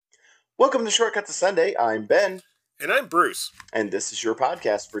Welcome to Shortcut to Sunday. I'm Ben, And I'm Bruce. and this is your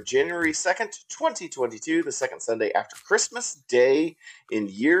podcast for January 2nd, 2022, the second Sunday after Christmas Day in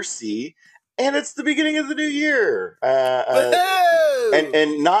Year C, and it's the beginning of the new year.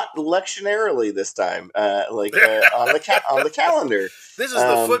 And not lectionarily this time, on the calendar. This is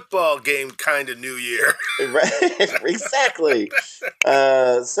the football game kind of new year. Right, exactly.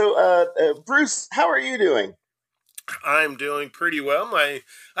 Bruce, how are you doing? I'm doing pretty well. I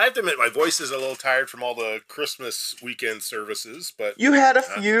have to admit, my voice is a little tired from all the Christmas weekend services, but You had a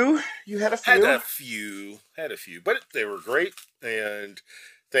few. Had a few, but they were great. And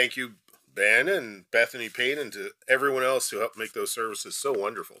thank you, Ben and Bethany Payne, and to everyone else who helped make those services so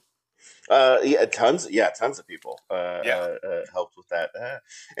wonderful. Tons of people helped with that.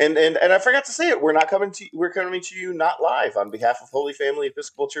 And I forgot to say it. We're coming to you not live on behalf of Holy Family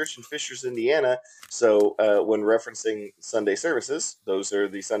Episcopal Church in Fishers, Indiana. So when referencing Sunday services, those are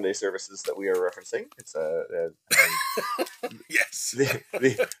the Sunday services that we are referencing. It's yes,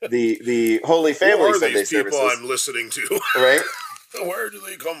 the Holy Family Sunday services. Who are these people I'm listening to? Right. Where do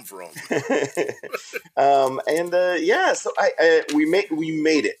they come from? So we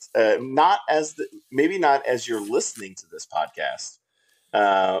made it. Maybe not as you're listening to this podcast,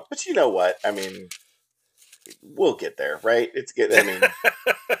 but you know what? I mean, we'll get there, right?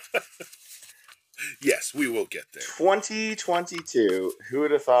 Yes, we will get there. 2022. Who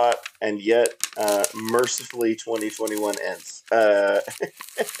would have thought? And yet, mercifully, 2021 ends.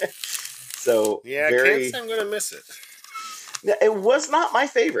 So yeah, I can't say I'm going to miss it. It was not my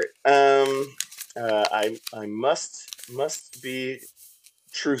favorite. I must be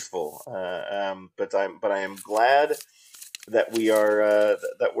truthful. But I am glad that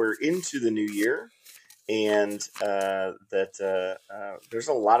we're into the new year, and that there's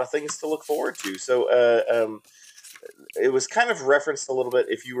a lot of things to look forward to. So it was kind of referenced a little bit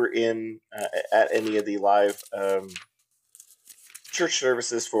if you were at any of the live church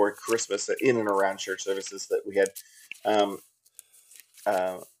services for Christmas, in and around church services that we had.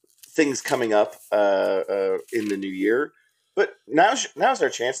 Things coming up in the new year, but now's our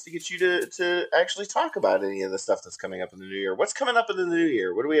chance to get you to actually talk about any of the stuff that's coming up in the new year. What's coming up in the new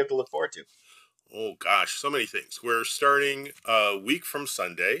year? What do we have to look forward to? Oh gosh, so many things. We're starting a week from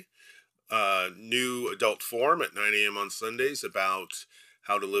Sunday, new adult forum at 9 a.m. on Sundays about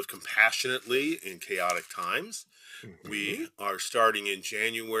how to live compassionately in chaotic times. Mm-hmm. We are starting in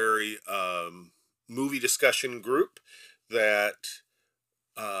January movie discussion group that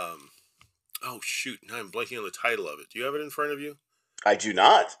oh shoot, now I'm blanking on the title of it. Do you have it in front of you? I do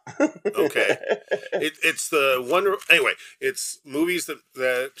not. Okay. It's the one. Anyway, it's movies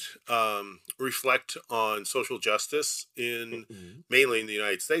that reflect on social justice mainly in the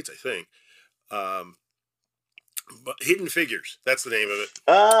United States, I think. But Hidden Figures, that's the name of it.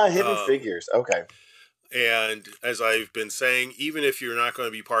 Hidden Figures. Okay. And as I've been saying, even if you're not going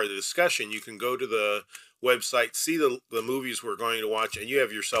to be part of the discussion, you can go to the website, see the movies we're going to watch, and you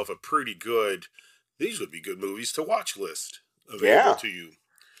have yourself a pretty good, these would be good movies to watch list available to you.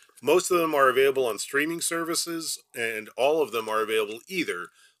 Most of them are available on streaming services, and all of them are available either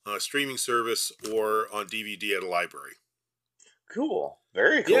on a streaming service or on DVD at a library. Cool.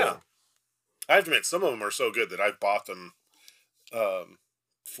 Very cool. Yeah. I have to admit, some of them are so good that I've bought them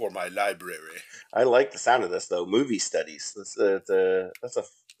for my library. I like the sound of this, though. Movie studies. That's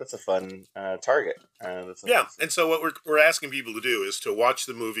a fun target. And so what we're asking people to do is to watch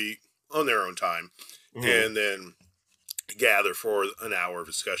the movie on their own time, and then gather for an hour of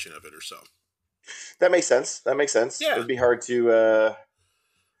discussion of it or so. That makes sense. Yeah. It'd be hard to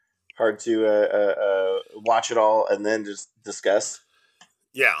watch it all and then just discuss.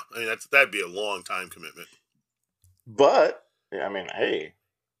 Yeah, I mean that'd be a long time commitment. But I mean, hey,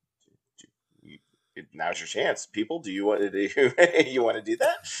 now's your chance, people. Do you want to do? You want to do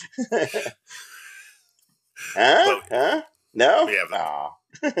that? Huh? No. We haven't.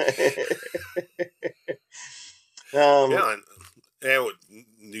 And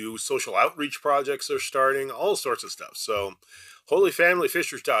new social outreach projects are starting. All sorts of stuff. So,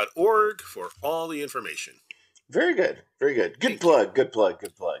 holyfamilyfishers.org for all the information. Very good. Very good. Good plug.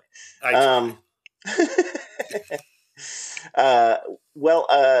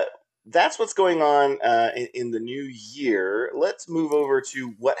 That's what's going on in the new year. Let's move over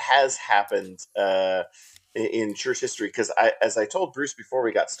to what has happened in church history, because as I told Bruce before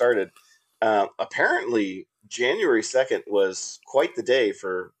we got started, apparently January 2nd was quite the day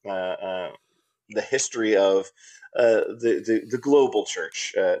for the history of the global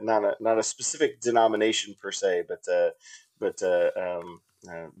church, not a specific denomination per se, but the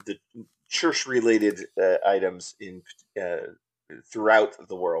church related items in throughout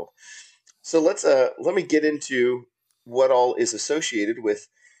the world. So let me get into what all is associated with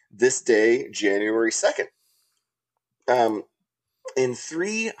this day, January 2nd. In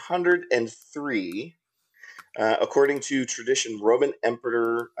 303, according to tradition, Roman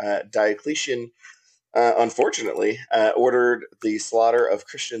Emperor Diocletian, unfortunately, ordered the slaughter of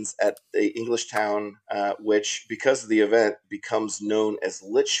Christians at the English town, which, because of the event, becomes known as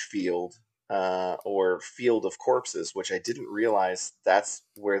Lichfield, or Field of Corpses, which I didn't realize that's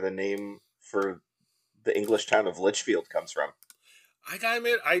where the name for the English town of Lichfield comes from. I gotta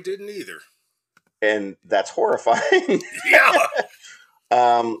admit, I didn't either. And that's horrifying. Yeah.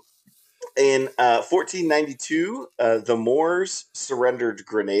 In 1492, the Moors surrendered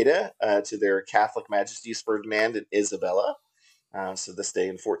Grenada to their Catholic Majesties Ferdinand and Isabella. So this day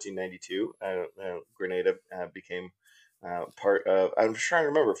in 1492, Grenada became part of. I'm just trying to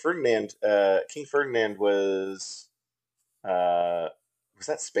remember. King Ferdinand was that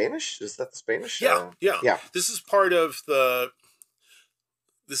Spanish? Is that the Spanish? Yeah. Yeah. This is part of the.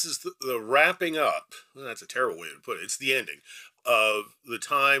 This is the wrapping up. Well, that's a terrible way to put it. It's the ending of the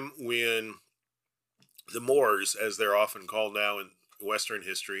time when the Moors, as they're often called now in Western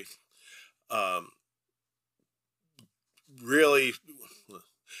history, really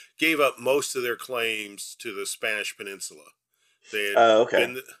gave up most of their claims to the Spanish Peninsula. They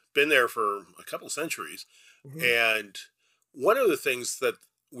had been there for a couple centuries. Mm-hmm. And one of the things that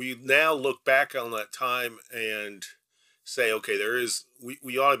we now look back on that time and say, okay,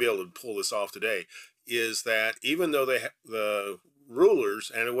 we ought to be able to pull this off today, is that even though the rulers,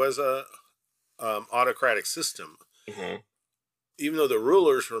 and it was a autocratic system, mm-hmm. even though the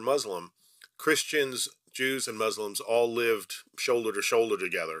rulers were Muslim, Christians, Jews, and Muslims all lived shoulder to shoulder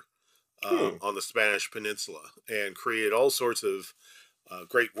together on the Spanish Peninsula and created all sorts of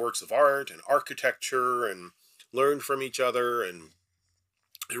great works of art and architecture and learned from each other. And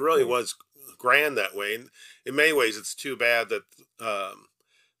it really was grand that way. And in many ways, it's too bad that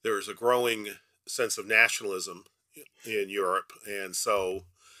there was a growing sense of nationalism in Europe. And so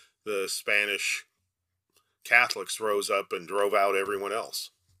the Spanish Catholics rose up and drove out everyone else,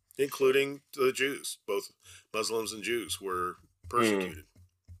 including the Jews. Both Muslims and Jews were persecuted.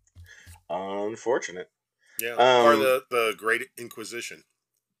 Unfortunate. Yeah, part of the Great Inquisition.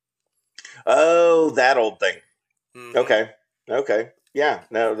 Oh, that old thing. Mm-hmm. Okay. Yeah,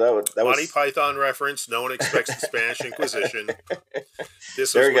 no, that was Monty Python reference. No one expects the Spanish Inquisition.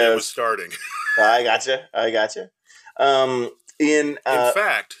 This was when it was starting. I gotcha. In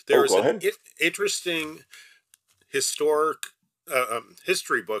fact, there was an interesting historic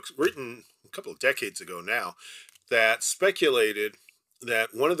history books written a couple of decades ago now that speculated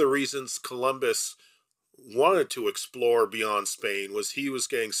that one of the reasons Columbus wanted to explore beyond Spain was he was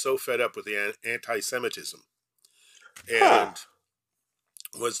getting so fed up with the anti-Semitism and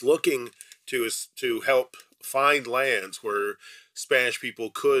was looking to help find lands where Spanish people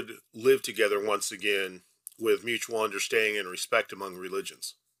could live together once again with mutual understanding and respect among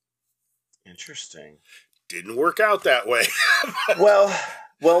religions. Interesting. Didn't work out that way. well,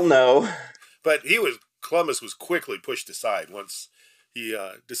 no. But Columbus was quickly pushed aside once he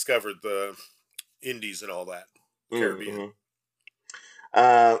discovered the Indies and all that, Caribbean.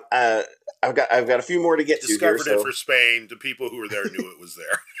 Mm-hmm. I've got a few more to get Discovered to here. It for Spain. The people who were there knew it was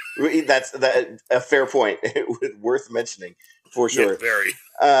there. That's a fair point. Worth mentioning for sure. Yeah, very.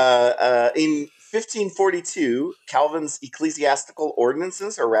 In 1542, Calvin's ecclesiastical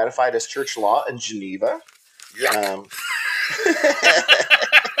ordinances are ratified as church law in Geneva. Yeah.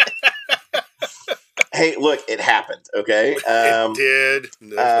 Hey, look, it happened. Okay, it did.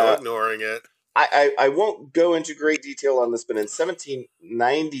 There's no ignoring it. I won't go into great detail on this, but in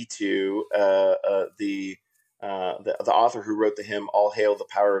 1792, the author who wrote the hymn "All Hail the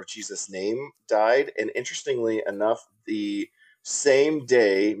Power of Jesus' Name" died, and interestingly enough, the same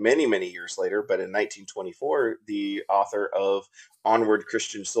day, many years later, but in 1924, the author of "Onward,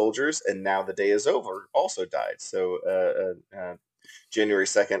 Christian Soldiers" and "Now the Day is Over" also died. So January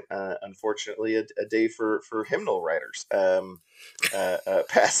 2nd, unfortunately, a day for hymnal writers.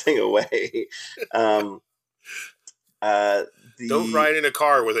 Passing away. Don't ride in a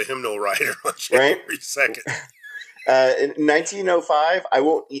car with a hymnal writer on January 2nd. In 1905, I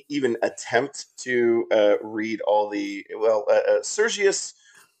won't even attempt to read all the... Sergius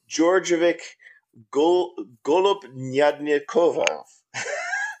Georgievich Golubnyadnikov.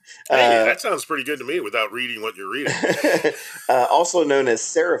 Hey, that sounds pretty good to me without reading what you're reading. Also known as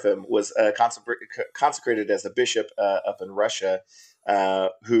Seraphim, was consecrated as a bishop up in Russia,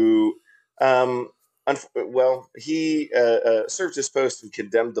 who Well, he served his post and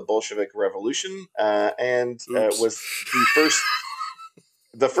condemned the Bolshevik Revolution, and Oops. was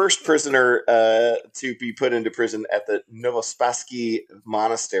the first prisoner to be put into prison at the Novospassky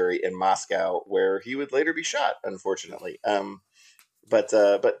Monastery in Moscow, where he would later be shot, unfortunately. But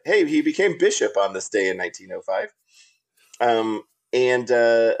hey, he became bishop on this day in 1905. Um, and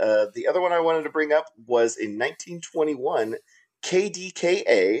the other one I wanted to bring up was in 1921,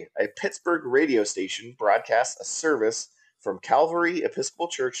 KDKA, a Pittsburgh radio station, broadcasts a service from Calvary Episcopal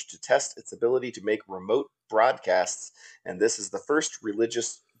Church to test its ability to make remote broadcasts, and this is the first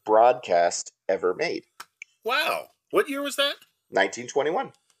religious broadcast ever made. Wow. What year was that?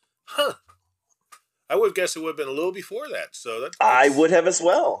 1921. Huh. I would guess it would have been a little before that. So I would have as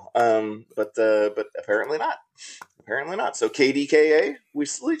well, but apparently not. Apparently not. So KDKA, we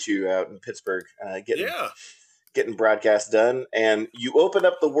salute you out in Pittsburgh, getting broadcast done, and you open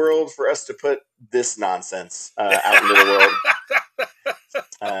up the world for us to put this nonsense out into the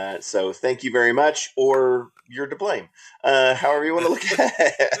world. So thank you very much, or you're to blame. However you want to look at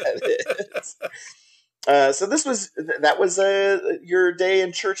it. So that was your day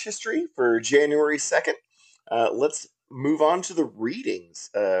in church history for January 2nd. Let's move on to the readings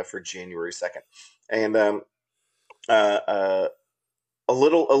for January 2nd, and a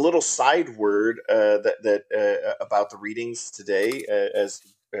little side word that about the readings today, as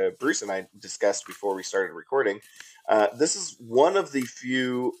Bruce and I discussed before we started recording. This is one of the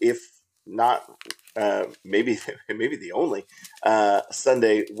few, if not maybe the only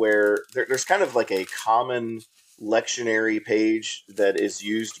Sunday where there's kind of like a common lectionary page that is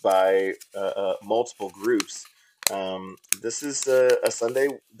used by multiple groups. This is a Sunday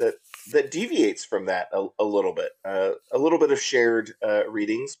that deviates from that a little bit. A little bit of shared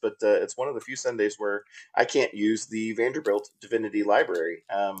readings, but it's one of the few Sundays where I can't use the Vanderbilt Divinity Library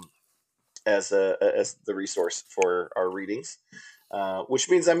as the resource for our readings, which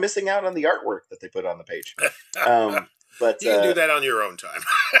means I'm missing out on the artwork that they put on the page. But you can do that on your own time.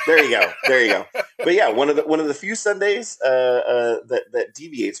 There you go. But yeah, one of the few Sundays that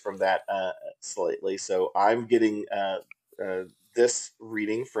deviates from that slightly. So I'm getting this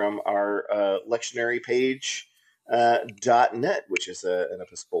reading from our lectionary page .net, which is an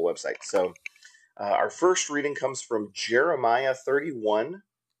Episcopal website. So our first reading comes from Jeremiah 31,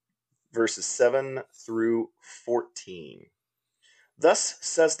 verses 7 through 14. Thus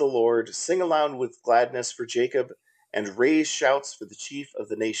says the Lord, sing aloud with gladness for Jacob, and raise shouts for the chief of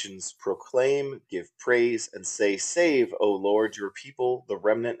the nations. Proclaim, give praise, and say, save, O Lord, your people, the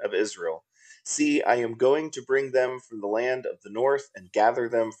remnant of Israel. See, I am going to bring them from the land of the north and gather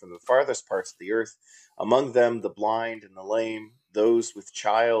them from the farthest parts of the earth, among them the blind and the lame, those with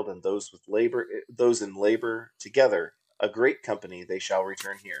child and those in labor, together. A great company they shall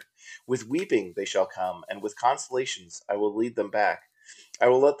return here. With weeping they shall come, and with consolations I will lead them back. I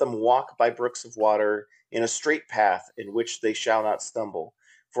will let them walk by brooks of water, in a straight path in which they shall not stumble.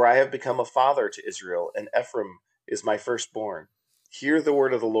 For I have become a father to Israel, and Ephraim is my firstborn. Hear the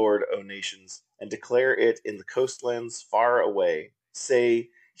word of the Lord, O nations, and declare it in the coastlands far away. Say,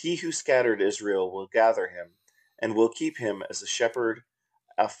 he who scattered Israel will gather him, and will keep him as a shepherd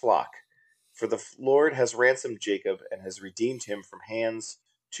a flock. For the Lord has ransomed Jacob, and has redeemed him from hands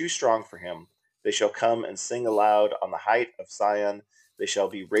too strong for him. They shall come and sing aloud on the height of Zion. They shall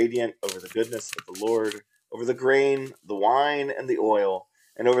be radiant over the goodness of the Lord, over the grain, the wine, and the oil,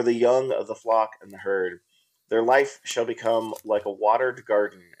 and over the young of the flock and the herd. Their life shall become like a watered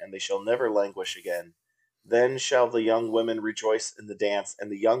garden, and they shall never languish again. Then shall the young women rejoice in the dance,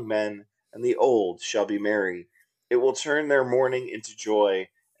 and the young men and the old shall be merry. It will turn their mourning into joy,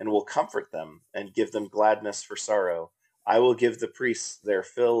 and will comfort them, and give them gladness for sorrow. I will give the priests their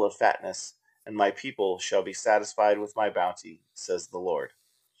fill of fatness, and my people shall be satisfied with my bounty, says the Lord.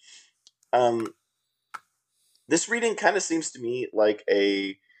 This reading kind of seems to me like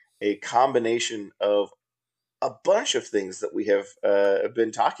a combination of a bunch of things that we have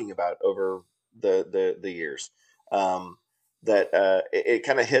been talking about over the years. It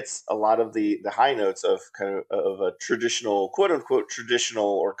kind of hits a lot of the high notes of kind of a traditional, quote unquote, traditional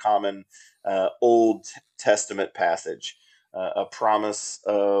or common Old Testament passage, a promise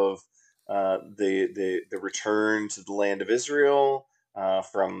of the return to the land of Israel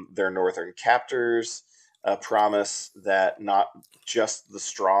from their northern captors, a promise that not just the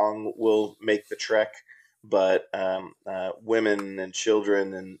strong will make the trek, but women and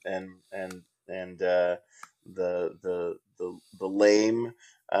children and the lame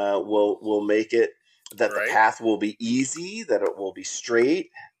will make it. That Right. The path will be easy, that it will be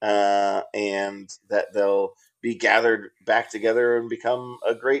straight, and that they'll be gathered back together and become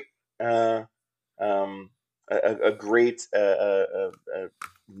a great a great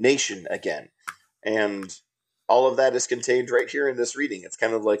nation again. And all of that is contained right here in this reading. It's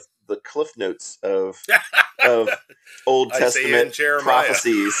kind of like the cliff notes of Old Isaiah Testament and Jeremiah.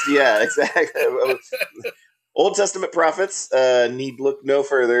 prophecies. Yeah, exactly. Old Testament prophets need look no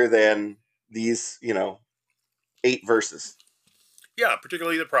further than these, 8 verses. Yeah,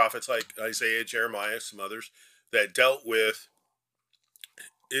 particularly the prophets like Isaiah, Jeremiah, some others that dealt with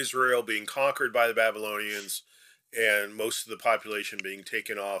Israel being conquered by the Babylonians and most of the population being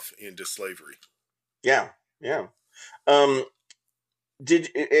taken off into slavery. Yeah, yeah. Am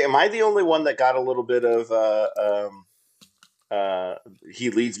I the only one that got a little bit of he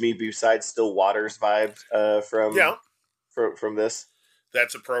leads me beside still waters vibes Yeah, from this?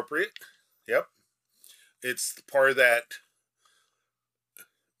 that's appropriate. Yep. It's part of that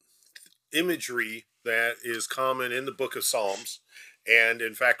imagery that is common in the book of Psalms. And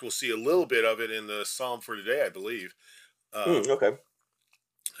in fact, we'll see a little bit of it in the Psalm for today, I believe, Okay.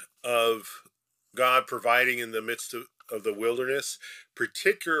 of God providing in the midst of the wilderness,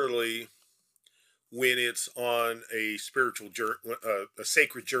 particularly when it's on a spiritual journey, a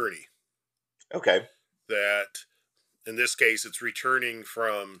sacred journey. Okay. That in this case, it's returning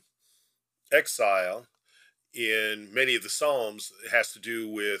from exile. In many of the Psalms, it has to do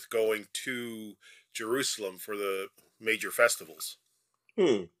with going to Jerusalem for the major festivals.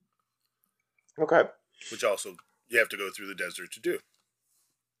 Okay. Which also you have to go through the desert to do.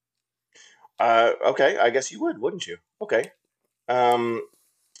 Okay. I guess you would, wouldn't you? Okay.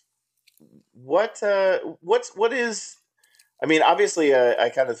 What is? I mean, obviously,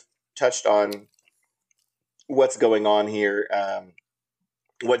 I kind of touched on what's going on here,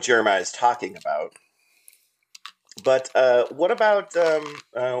 what Jeremiah is talking about. But what about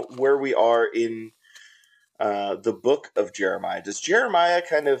where we are in the book of Jeremiah? Does Jeremiah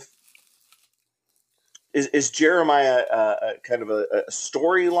kind of is Jeremiah kind of a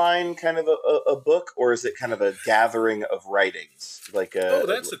storyline, kind of a book, or is it kind of a gathering of writings? Like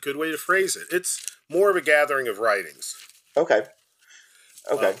that's a good way to phrase it. It's more of a gathering of writings. Okay.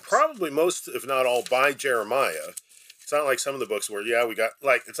 Okay. Probably most, if not all, by Jeremiah. It's not like some of the books where, we got,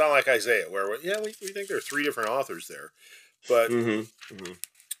 like, it's not like Isaiah, where, we think there are 3 different authors there. But,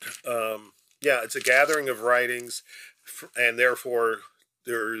 it's a gathering of writings, and therefore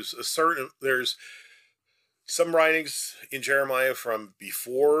there's some writings in Jeremiah from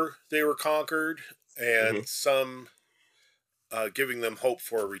before they were conquered, and some giving them hope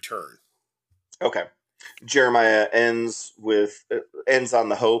for a return. Okay. Jeremiah ends on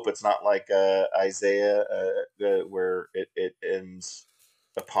the hope. It's not like Isaiah where it ends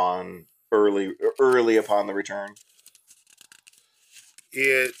upon early upon the return.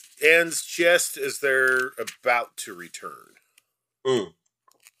 It ends just as they're about to return.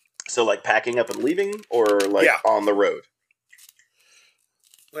 So like packing up and leaving, or like on the road?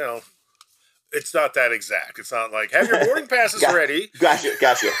 Well, it's not that exact. It's not like, have your boarding passes ready.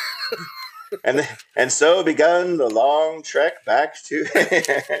 Gotcha. And so begun the long trek back to.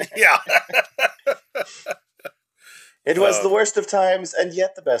 Yeah. It was the worst of times, and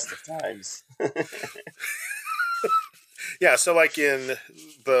yet the best of times. Yeah, so like in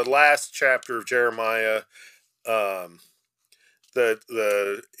the last chapter of Jeremiah,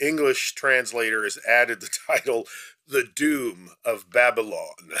 the English translator has added the title, "The Doom of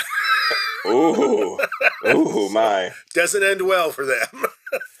Babylon." Ooh, my. Doesn't end well for them.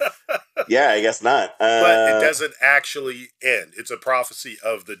 Yeah, I guess not. But it doesn't actually end. It's a prophecy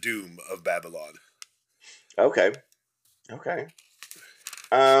of the doom of Babylon. Okay.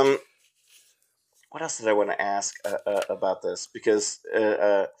 What else did I want to ask about this? Because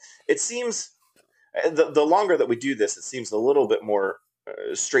it seems the longer that we do this, it seems a little bit more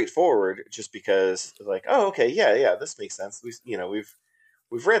straightforward. Just because, like, oh, okay, yeah, this makes sense.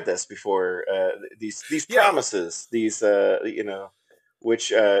 We've read this before. These promises, these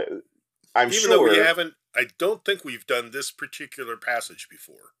which I'm even sure. Though we haven't, I don't think we've done this particular passage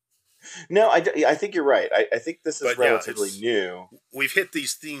before. No, I think you're right. I think this is relatively new. We've hit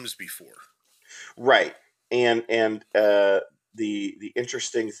these themes before. Right. And the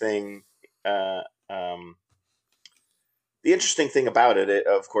interesting thing the interesting thing about it,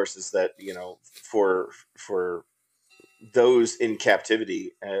 of course, is that, for those in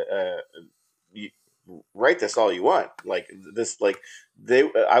captivity, you write this all you want. Like this,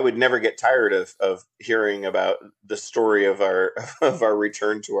 I would never get tired of hearing about the story of our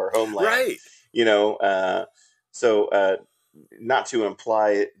return to our homeland. Right. So not to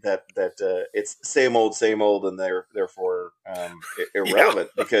imply that it's same old, and therefore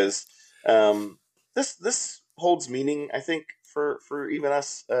irrelevant, because this holds meaning, I think, for even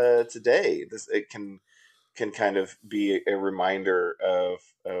us today. It can kind of be a reminder of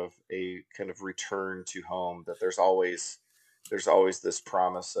a kind of return to home. That there's always this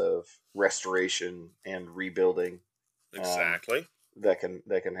promise of restoration and rebuilding, um, Exactly. that can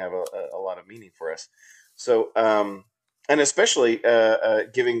have a lot of meaning for us. So, and especially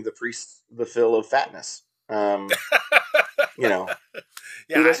giving the priest the fill of fatness. You know,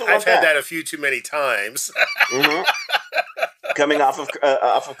 Yeah, who doesn't I've want had that? that a few too many times. Hmm. Coming off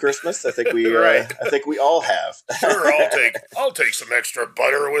of Christmas, Right. I think we all have. Sure, I'll take some extra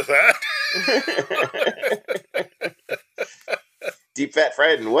butter with that. Deep fat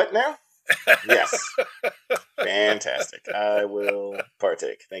fried and what now? Yes, fantastic. I will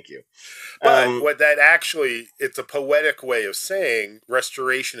partake. Thank you. But Um, what that actually, it's a poetic way of saying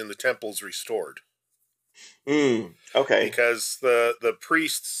restoration in the temple's restored. okay. Because the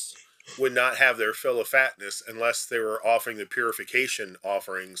priests would not have their fill of fatness unless they were offering the purification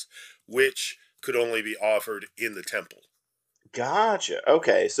offerings, which could only be offered in the temple. Gotcha.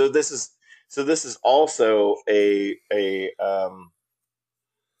 Okay, so this is also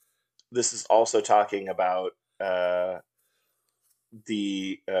this is also talking about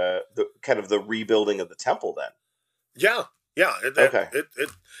the kind of the rebuilding of the temple. Then. Yeah, yeah, Okay.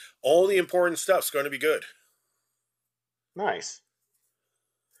 all the important stuff's going to be good. Nice.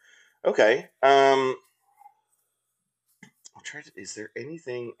 Okay. I'm trying to. Is there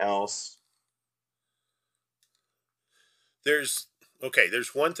anything else? There's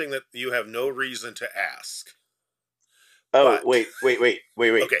there's one thing that you have no reason to ask. Oh, But wait.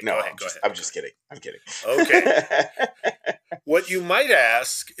 okay, No, go I'm ahead, go just ahead. I'm just kidding. I'm kidding. Okay. What you might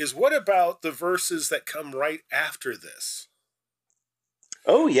ask is what about the verses that come right after this?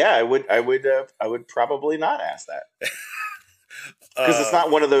 Oh yeah, I would probably not ask that because it's Um,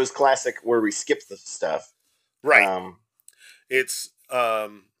 not one of those classic where we skip the stuff. right. Um, It's a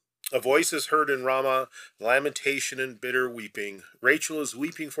voice is heard in Ramah, lamentation and bitter weeping. Rachel is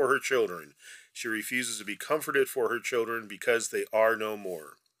weeping for her children. She refuses to be comforted for her children because they are no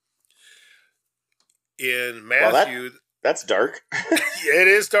more. In well, Matthew, that's dark. it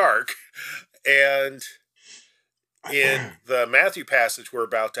is dark. And in the Matthew passage we're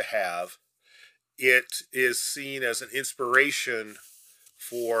about to have, it is seen as an inspiration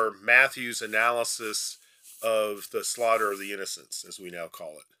for Matthew's analysis of the slaughter of the innocents, as we now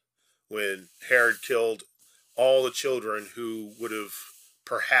call it, when Herod killed all the children who would have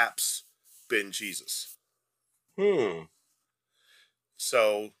perhaps been Jesus. Hmm.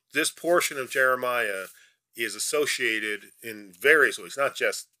 So this portion of Jeremiah is associated in various ways, not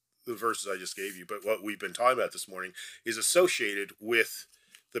just the verses I just gave you, but what we've been talking about this morning is associated with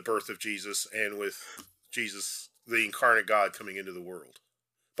the birth of Jesus and with Jesus, the incarnate God, coming into the world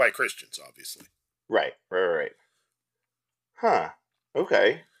by Christians, obviously. Right. Huh.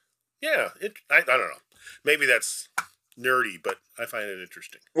 Okay. Yeah, I don't know. Maybe that's nerdy, but I find it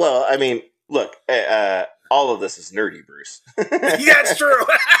interesting. Well, I mean, look, all of this is nerdy, Bruce. That's true.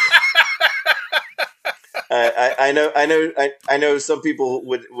 I know. Some people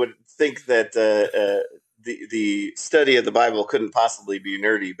would think that the study of the Bible couldn't possibly be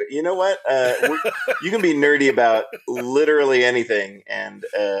nerdy, but you know what? You can be nerdy about literally anything, and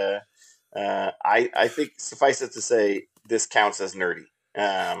I think suffice it to say, this counts as nerdy.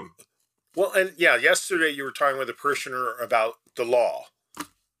 Well, and yeah, yesterday you were talking with a parishioner about the law,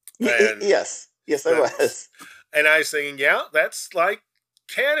 and Yes, I was. and I was saying, yeah, that's like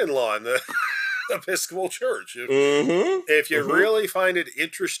canon law in the Episcopal Church. If you Mm-hmm. really find it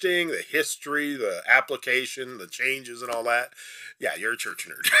interesting, the history, the application, the changes, and all that, yeah, you're a church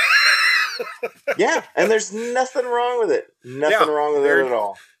nerd. Yeah, and there's nothing wrong with it. Nothing Yeah, wrong with it at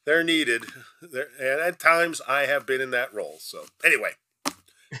all. they're needed, and at times I have been in that role. So anyway,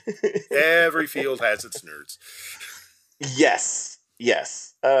 every field has its nerds. Yes.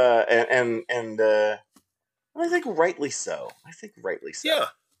 And I think rightly so. Yeah.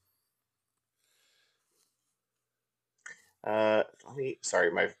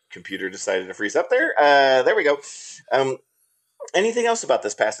 Sorry, my computer decided to freeze up there. There we go. Anything else about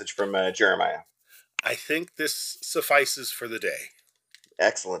this passage from Jeremiah? I think this suffices for the day.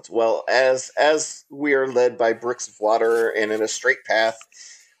 Excellent. Well, as we are led by brooks of water and in a straight path,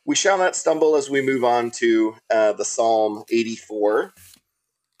 we shall not stumble as we move on to the Psalm 84,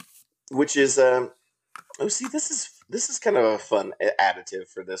 which is this is kind of a fun additive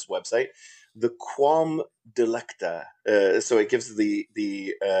for this website. The Quam Delecta. So it gives the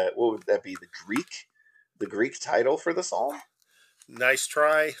what would that be? The Greek title for the psalm. Nice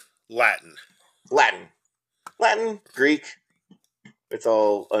try. Latin, Latin, Greek. It's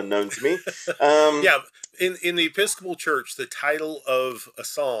all unknown to me. Um, Yeah, in the Episcopal Church, the title of a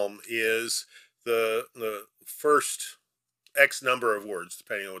psalm is the first X number of words,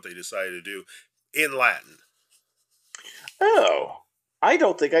 depending on what they decide to do, in Latin. oh, I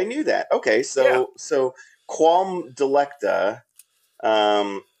don't think I knew that. Okay, Yeah, so quam delecta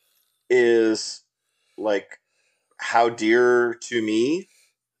um, is like how dear to me,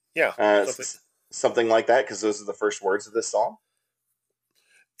 yeah, uh, something. something like that, because those are the first words of this psalm.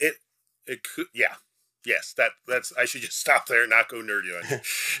 It it could, yeah, yes. That's I should just stop there and not go nerdy on you.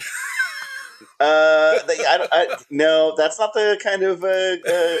 No, that's not the kind of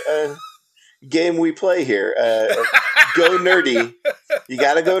game we play here. Go nerdy. You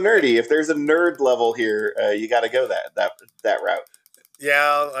got to go nerdy. If there's a nerd level here, you got to go that route.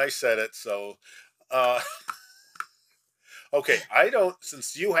 Yeah, I said it. So, uh, okay, I don't.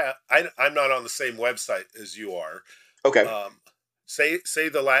 Since you have, I'm not on the same website as you are. Okay. Say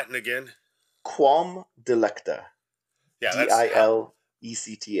the Latin again. Quam delecta. Yeah, Dilecta.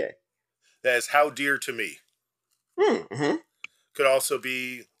 that is how dear to me. Mm-hmm. Could also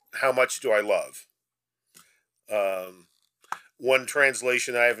be how much do I love. Um, One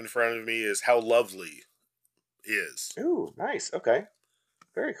translation I have in front of me is how lovely is. Ooh, nice. Okay.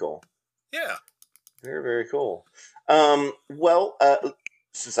 Very cool. Yeah. Very, very cool. Well,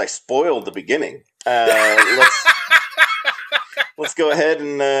 since I spoiled the beginning, let's go ahead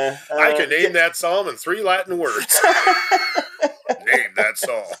and I can name that psalm in 3 Latin words. Name that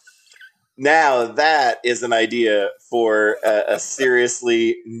psalm. Now that is an idea for a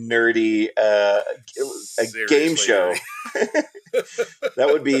seriously nerdy game show. That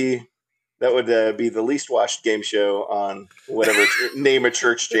would be the least watched game show on whatever name a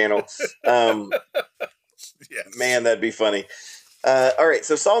church channel. Yes. Man, that'd be funny. All right,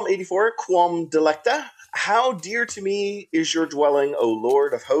 so Psalm 84, Quam delecta. How dear to me is your dwelling, O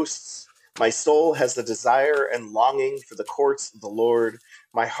Lord of hosts. My soul has the desire and longing for the courts of the Lord.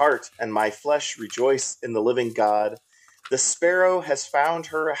 My heart and my flesh rejoice in the living God. The sparrow has found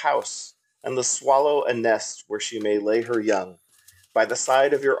her a house, and the swallow a nest where she may lay her young. By the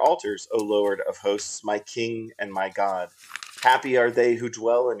side of your altars, O Lord of hosts, my King and my God. Happy are they who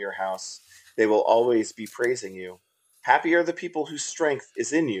dwell in your house. They will always be praising you. Happy are the people whose strength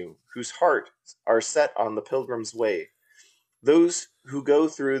is in you, whose hearts are set on the pilgrim's way. Those who go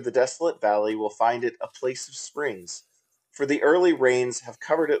through the desolate valley will find it a place of springs, for the early rains have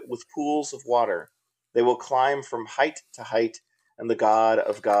covered it with pools of water. They will climb from height to height, and the God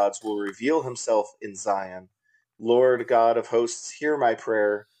of gods will reveal himself in Zion. Lord God of hosts, hear my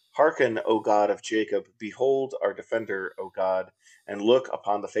prayer. Hearken, O God of Jacob. Behold our defender, O God, and look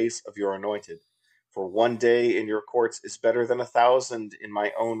upon the face of your anointed. For one day in your courts is better than 1,000 in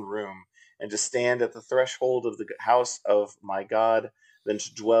my own room, and to stand at the threshold of the house of my God than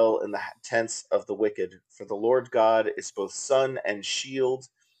to dwell in the tents of the wicked. For the Lord God is both sun and shield.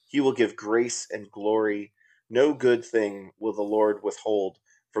 He will give grace and glory. No good thing will the Lord withhold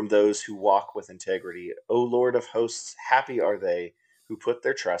from those who walk with integrity. O Lord of hosts, happy are they who put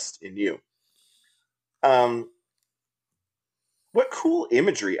their trust in you. Um, what cool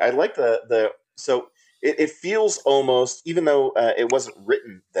imagery! I like the so it feels almost, even though it wasn't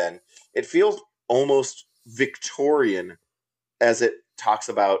written then, it feels almost Victorian as it talks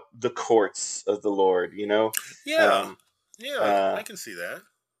about the courts of the Lord. Yeah. Um, Yeah, uh, I can see that.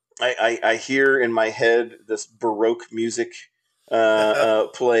 I hear in my head this Baroque music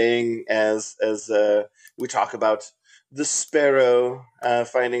playing as we talk about the sparrow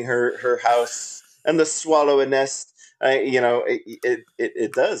finding her house and the swallow a nest.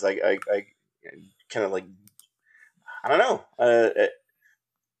 It does. I kind of like, I don't know.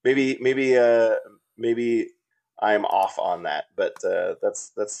 Maybe I'm off on that, but that's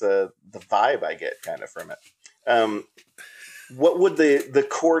the vibe I get kind of from it. Um, what would the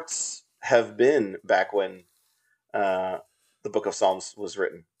courts have been back when uh, the Book of Psalms was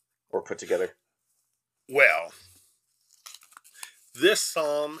written or put together? Well, this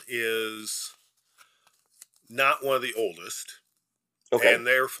psalm is not one of the oldest, Okay, and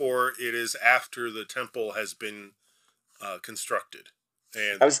therefore it is after the temple has been constructed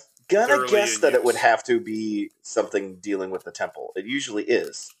and I was gonna thoroughly guess in that it would use. have to be something dealing with the temple. It usually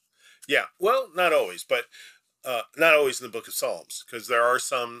is. Yeah, well, not always, but not always in the Book of Psalms, because there are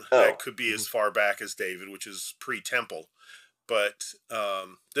some that Oh, could be as mhm. far back as David, which is pre-temple. But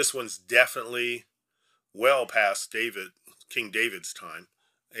this one's definitely well past King David's time,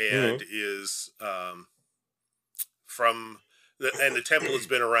 and Mhm. is and the temple has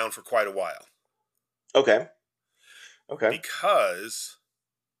been around for quite a while. Okay, okay. Because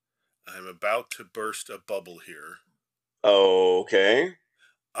I'm about to burst a bubble here. Okay.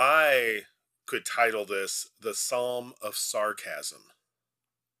 I could title this the Psalm of Sarcasm.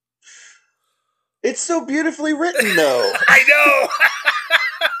 It's so beautifully written, though. I know.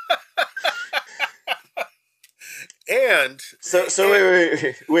 And So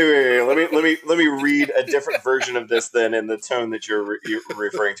wait. Let me read a different version of this then in the tone that you're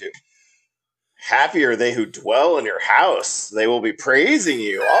referring to. Happy are they who dwell in your house; they will be praising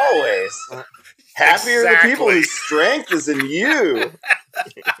you always. Happy are the people exactly. whose strength is in you.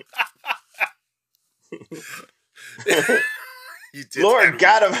 You did Lord that.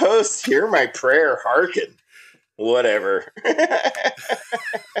 God of hosts, hear my prayer. Hearken. Whatever.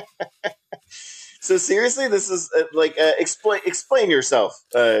 So seriously, this is explain yourself,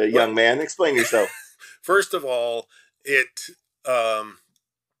 Well, young man. Explain yourself. first of all, it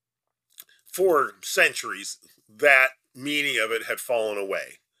for centuries that meaning of it had fallen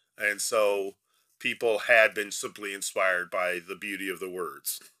away, and so people had been simply inspired by the beauty of the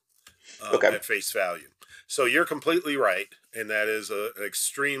words Okay. at face value. So you're completely right, and that is an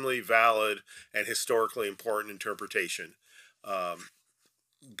extremely valid and historically important interpretation. Um,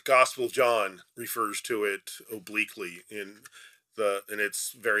 Gospel of John refers to it obliquely in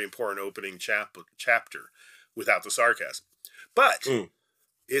its very important opening chapter, without the sarcasm. But Mm.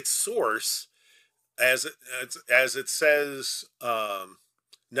 its source, as it says,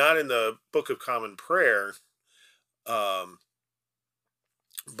 not in the Book of Common Prayer, um,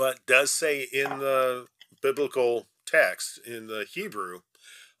 but does say in the biblical text in the Hebrew,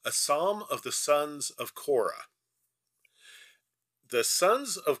 a psalm of the sons of Korah. The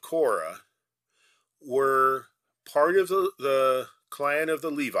sons of Korah were part of the clan of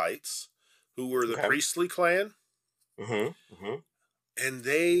the Levites, who were the Okay. priestly clan, Mm-hmm. Mm-hmm. and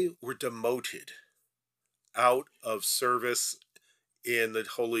they were demoted out of service in the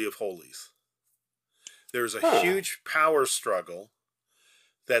Holy of Holies. There's a Huh. huge power struggle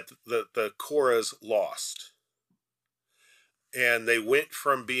that the Korahs lost. And they went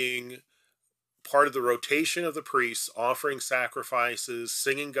from being part of the rotation of the priests, offering sacrifices,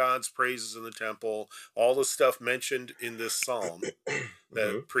 singing God's praises in the temple, all the stuff mentioned in this psalm Mm-hmm.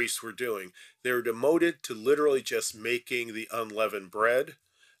 that priests were doing. They were demoted to literally just making the unleavened bread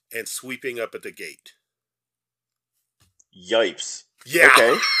and sweeping up at the gate. Yipes. Yeah.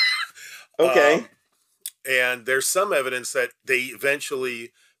 Okay. Okay. And there's some evidence that they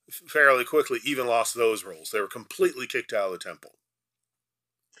eventually, fairly quickly, even lost those roles. They were completely kicked out of the temple.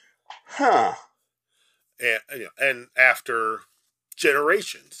 Huh. And after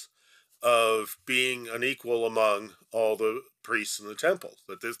generations of being unequal among all the priests in the temple,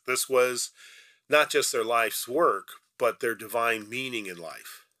 that this was not just their life's work, but their divine meaning in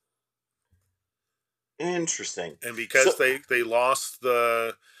life. Interesting. And So because they lost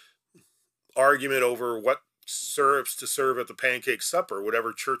the argument over what syrups to serve at the pancake supper,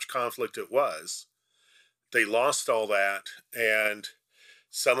 whatever church conflict it was, they lost all that, and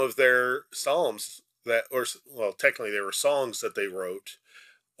some of their psalms technically they were songs that they wrote,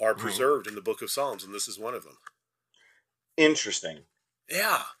 are mhm. preserved in the Book of Psalms, and this is one of them. Interesting.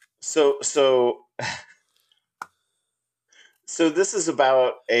 Yeah. So this is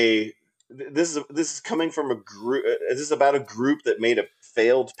about this is coming from a group. Is this about a group that made a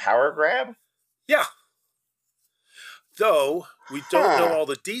failed power grab? Yeah. Though we don't know Huh. all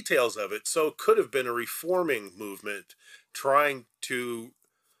the details of it, so it could have been a reforming movement trying to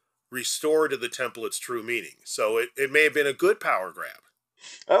restore to the temple its true meaning. So it may have been a good power grab,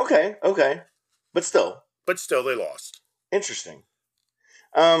 Okay. Okay. But still but still they lost. interesting.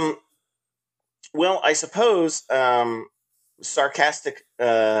 Um. Well, I suppose sarcastic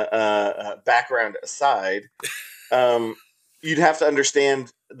background aside, um, you'd have to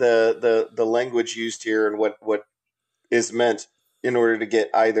understand the language used here and what is meant in order to get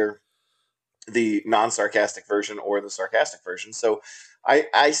either the non-sarcastic version or the sarcastic version. So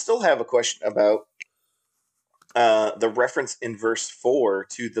I still have a question about the reference in verse 4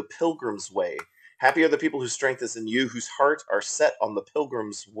 to the pilgrim's way. Happy are the people whose strength is in you, whose heart are set on the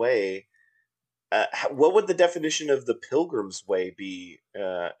pilgrim's way. What would the definition of the pilgrim's way be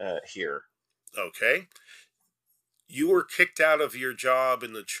here? Okay. You were kicked out of your job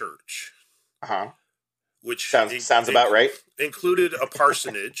in the church, Uh-huh. which Sounds about right. included a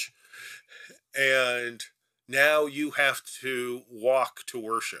parsonage, and now you have to walk to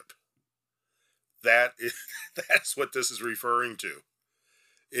worship. That is, that's what this is referring to.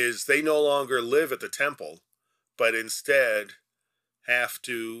 Is they no longer live at the temple, but instead have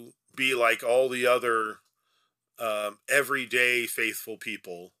to be like all the other everyday faithful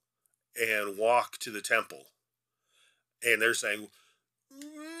people and walk to the temple. And they're saying,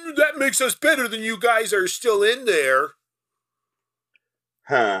 that makes us better than you guys are still in there.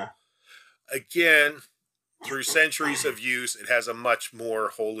 Huh. Again, through centuries of use, it has a much more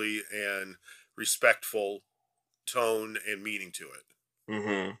holy and respectful tone and meaning to it.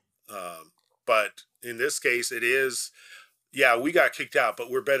 Mm-hmm. But in this case, it is, yeah, we got kicked out, but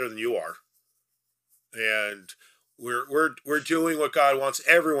we're better than you are, and we're doing what God wants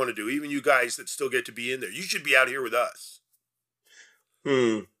everyone to do, even you guys that still get to be in there. You should be out here with us.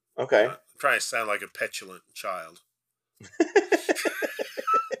 Okay. I'm trying to sound like a petulant child.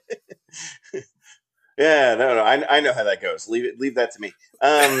 Yeah, no. I know how that goes. Leave that to me.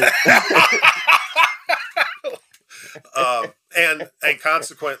 And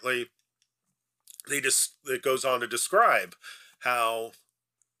consequently, it goes on to describe how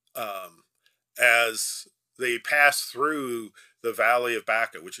as they pass through the Valley of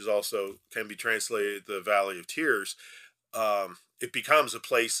Baca, which is also can be translated the Valley of Tears, it becomes a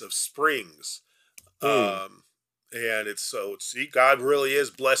place of springs. Hmm. And it's so, see, God really is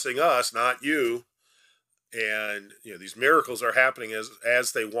blessing us, not you. And these miracles are happening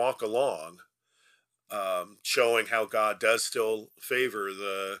as they walk along, showing how God does still favor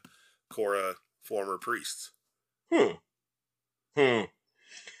the Korah former priests. Hmm. Hmm.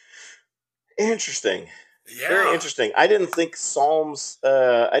 Interesting. Very Yeah, interesting. I didn't think Psalms.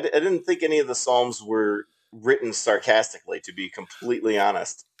 I didn't think any of the Psalms were written sarcastically. To be completely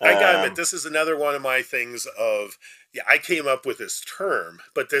honest. I gotta admit, this is another one of my things of, yeah, I came up with this term,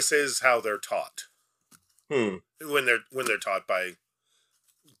 but this is how they're taught Hmm. when they're taught by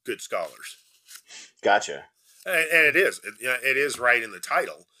good scholars. Gotcha. And it is right in the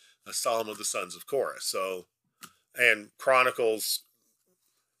title, a Psalm of the Sons of Korah. So, and Chronicles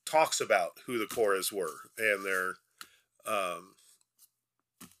talks about who the Korahs were and their um,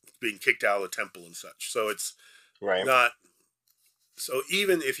 being kicked out of the temple and such. So it's Right. not. So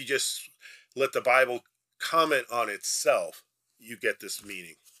even if you just let the Bible comment on itself, you get this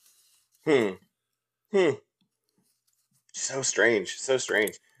meaning. Hmm. Hmm. So strange. So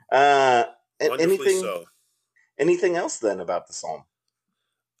strange. Uh, Wonderfully anything? so. Anything else then about the Psalm?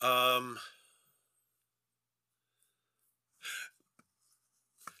 Um,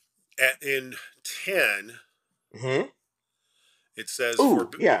 in 10, Hmm. it says, Ooh,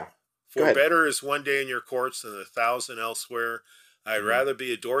 yeah. Go For ahead. better is one day in your courts than 1,000 elsewhere. I'd Hmm. rather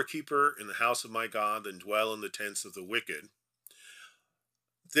be a doorkeeper in the house of my God than dwell in the tents of the wicked.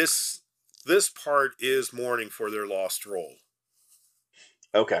 This this part is mourning for their lost role.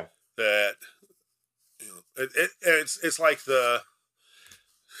 Okay. That it's like the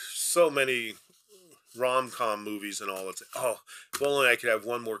so many rom-com movies and all. It's oh, if only I could have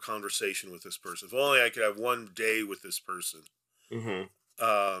one more conversation with this person. If only I could have one day with this person. Hmm.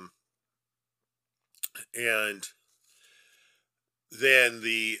 Um, and then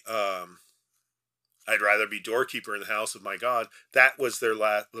I'd rather be doorkeeper in the house of my God. That was the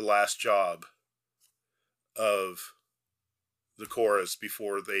last job of the chorus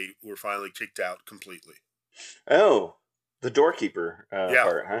before they were finally kicked out completely. Oh, the doorkeeper Yeah,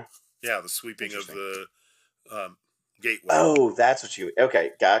 part, huh? yeah, the sweeping of Interesting. the gateway. Oh, that's what you.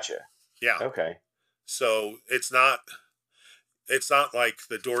 Okay, gotcha. Yeah, Okay. so it's not like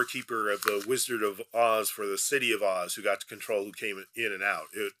the doorkeeper of the Wizard of Oz for the city of Oz who got to control who came in and out.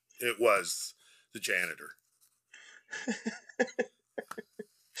 It was the janitor.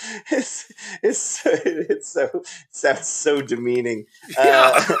 It sounds so demeaning.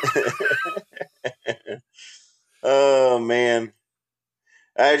 Yeah. Oh man,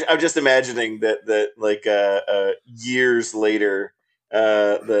 I'm just imagining that like years later,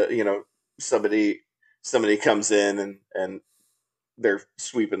 the somebody comes in and they're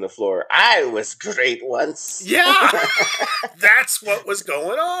sweeping the floor. I was great once. Yeah, that's what was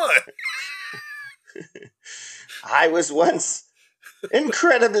going on. I was once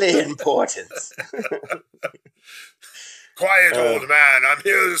incredibly important. Quiet, Uh, old man. I'm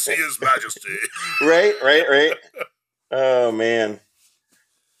here to see His Majesty. right. Oh man,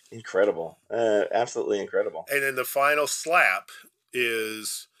 incredible! Absolutely incredible. And then the final slap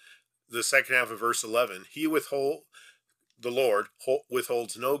is the second half of verse 11. The Lord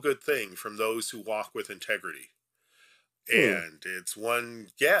withholds no good thing from those who walk with integrity. Hmm. And it's one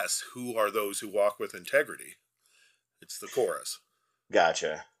guess who are those who walk with integrity. It's the chorus.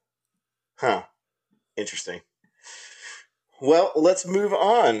 Gotcha. Huh. Interesting. Well, let's move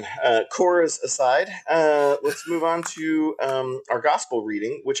on. Chorus aside, let's move on to our gospel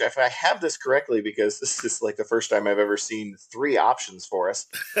reading, which, if I have this correctly, because this is like the first time I've ever seen three options for us,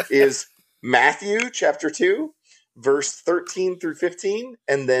 is Matthew chapter 2, verse 13 through 15,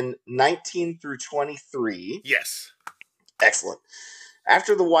 and then 19 through 23. Yes. Excellent.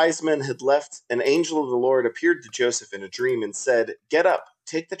 After the wise men had left, an angel of the Lord appeared to Joseph in a dream and said, "Get up,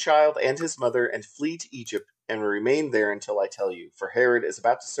 take the child and his mother and flee to Egypt and remain there until I tell you, for Herod is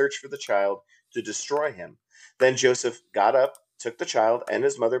about to search for the child to destroy him." Then Joseph got up, took the child and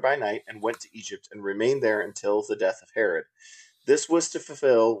his mother by night, and went to Egypt and remained there until the death of Herod. This was to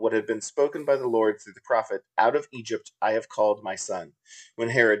fulfill what had been spoken by the Lord through the prophet, "Out of Egypt I have called my son." When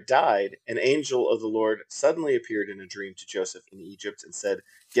Herod died, an angel of the Lord suddenly appeared in a dream to Joseph in Egypt and said,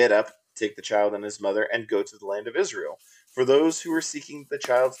 "Get up, take the child and his mother, and go to the land of Israel. For those who were seeking the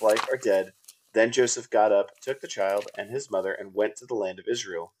child's life are dead." Then Joseph got up, took the child and his mother, and went to the land of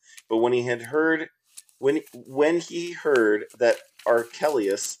Israel. But when he heard that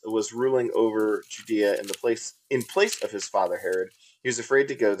Archelaus was ruling over Judea in place of his father Herod, he was afraid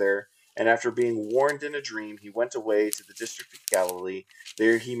to go there, and after being warned in a dream, he went away to the district of Galilee.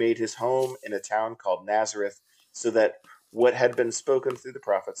 There he made his home in a town called Nazareth, so that what had been spoken through the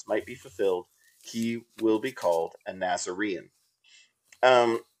prophets might be fulfilled: "He will be called a Nazarene."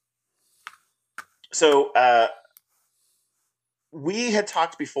 Um, so we had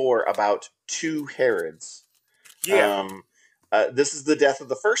talked before about two Herods. Yeah. This is the death of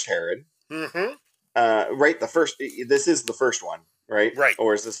the first Herod. Mm-hmm. Right, this is the first one, right? Right.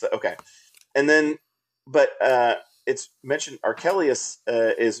 Or is this okay? And then, but it's mentioned Archelaus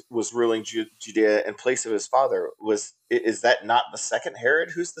was ruling Judea in place of his father. Is that not the second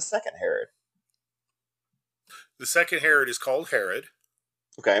Herod? Who's the second Herod? The second Herod is called Herod.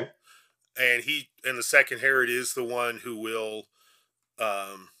 Okay. And the second Herod is the one who will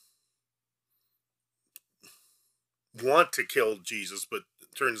want to kill Jesus, but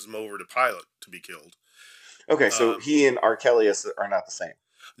turns him over to Pilate to be killed. Okay, so he and Archelaus are not the same.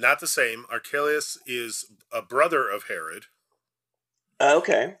 Not the same. Archelaus is a brother of Herod.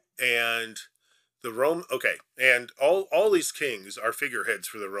 Okay. And and all these kings are figureheads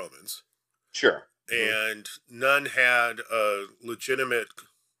for the Romans. Sure. And none had a legitimate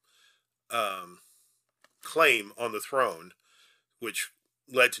claim on the throne, which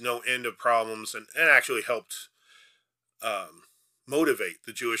led to no end of problems and actually helped motivate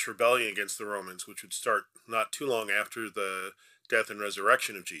the Jewish rebellion against the Romans, which would start not too long after the death and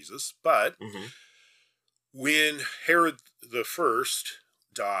resurrection of Jesus. But when Herod the First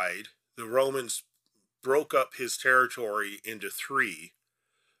died, the Romans broke up his territory into three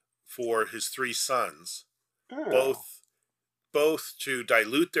for his three sons, both to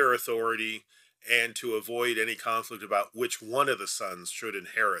dilute their authority and to avoid any conflict about which one of the sons should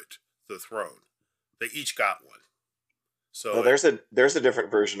inherit the throne. They each got one. So there's a different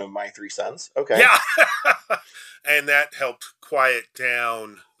version of my three sons. Okay. Yeah. And that helped quiet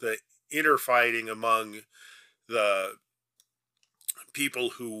down the inner fighting among the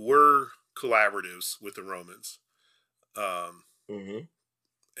people who were collaboratives with the Romans. And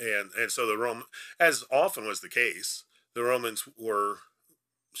so the Roman, as often was the case, the Romans were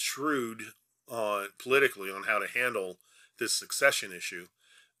shrewd politically on how to handle this succession issue,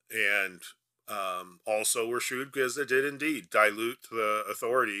 and also were shrewd because they did indeed dilute the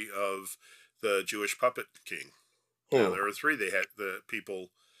authority of the Jewish puppet king. Now, there were three the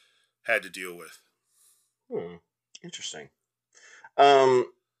people had to deal with. Interesting.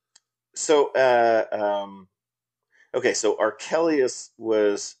 Okay, so Archelaus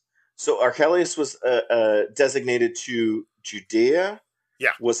was designated to Judea.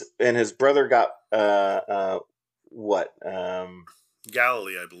 Yeah. And his brother got what?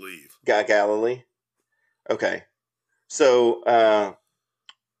 Galilee, I believe. Galilee. Okay. So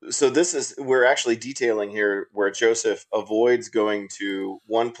we're actually detailing here where Joseph avoids going to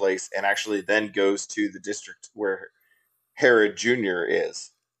one place and actually then goes to the district where Herod Jr.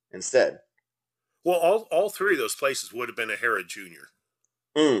 is instead. Well, all three of those places would have been a Herod Jr.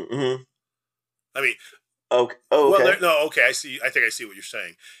 Mm-hmm. I mean, okay. Well, no, okay. I see. I think I see what you're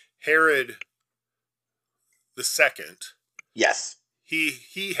saying. Herod the Second. Yes.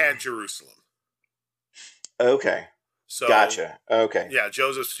 He had Jerusalem. Okay. So gotcha. Okay. Yeah,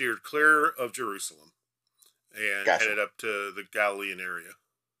 Joseph steered clear of Jerusalem and headed up to the Galilean area.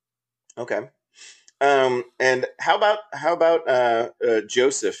 Okay. And how about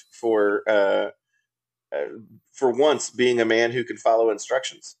Joseph for once being a man who can follow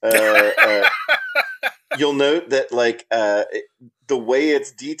instructions? You'll note that the way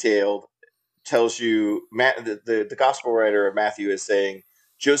it's detailed tells you the gospel writer of Matthew is saying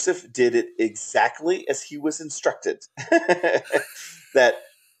Joseph did it exactly as he was instructed. that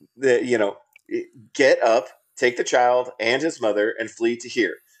get up, take the child and his mother, and flee to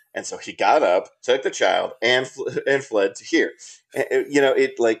here. And so he got up, took the child, and fled to here.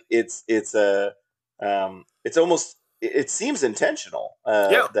 It seems intentional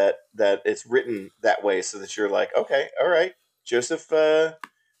that it's written that way, so that you're like, okay, all right,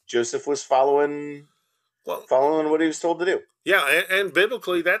 Joseph was following Well, what he was told to do. yeah, and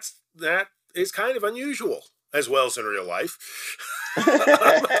biblically, that is kind of unusual, as well as in real life.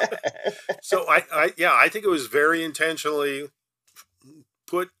 So I think it was very intentionally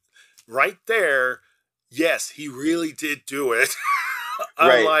put right there. Yes, he really did do it.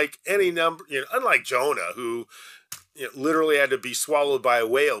 Unlike unlike Jonah, who literally had to be swallowed by a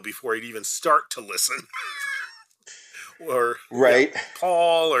whale before he'd even start to listen. Or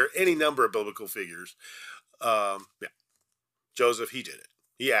Paul, or any number of biblical figures. Joseph, he did it.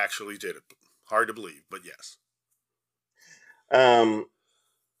 He actually did it. Hard to believe, but yes.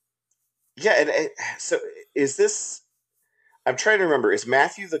 So is this? I'm trying to remember. Is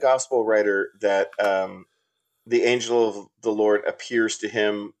Matthew the gospel writer that the angel of the Lord appears to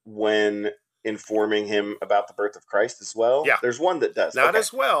him when informing him about the birth of Christ as well? Yeah, there's one that does. Not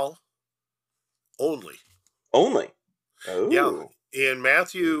as well. Only. Oh. Yeah. In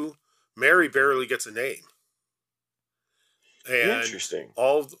Matthew, Mary barely gets a name. And interesting.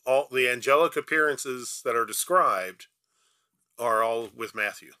 All the angelic appearances that are described are all with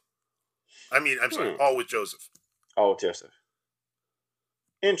Matthew. I'm sorry, all with Joseph. All with Joseph.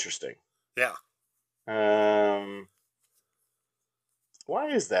 Interesting. Yeah. Why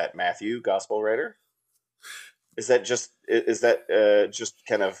is that, Matthew, gospel writer? Is that just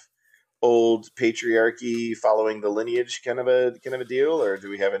kind of old patriarchy following the lineage kind of a deal, or do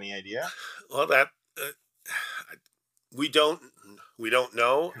we have any idea? Well, that we don't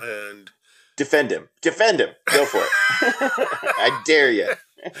know. And defend him. Go for it. I dare you.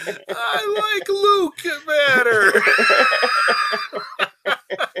 I like Luke better.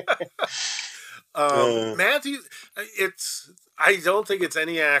 Matthew, I don't think it's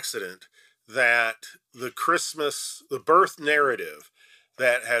any accident that the birth narrative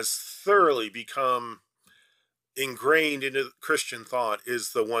that has thoroughly become ingrained into Christian thought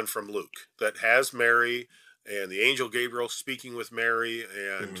is the one from Luke, that has Mary and the angel Gabriel speaking with Mary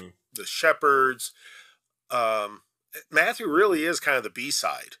and the shepherds. Matthew really is kind of the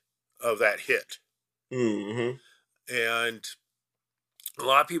B-side of that hit. Mm-hmm. And a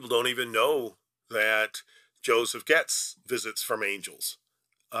lot of people don't even know that Joseph gets visits from angels,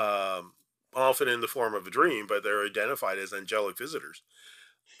 often in the form of a dream, but they're identified as angelic visitors.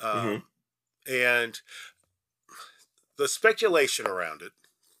 And the speculation around it,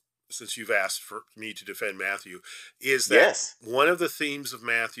 since you've asked for me to defend Matthew, is that one of the themes of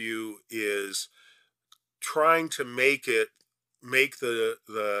Matthew is trying to make the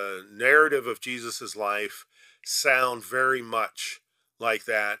narrative of Jesus's life sound very much like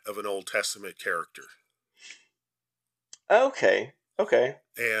that of an Old Testament character. Okay.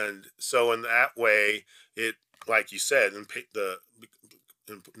 And so in that way, it, like you said, in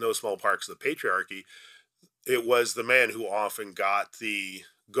no small parts of the patriarchy, it was the man who often got the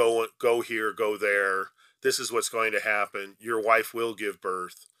go here, go there. This is what's going to happen. Your wife will give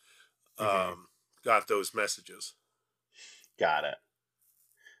birth. Got those messages. Got it.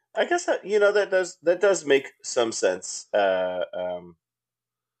 I guess that does make some sense. I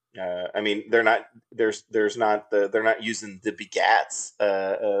mean, they're not using the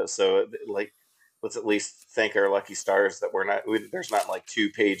begats. So like, let's at least thank our lucky stars that there's not like 2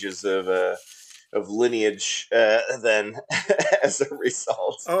 pages of lineage then as a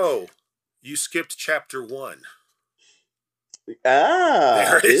result. Oh, you skipped chapter 1.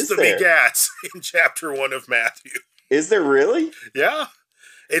 There is the begats in chapter 1 of Matthew. Is there really? Yeah.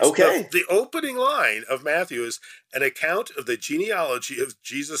 It's okay. The opening line of Matthew is an account of the genealogy of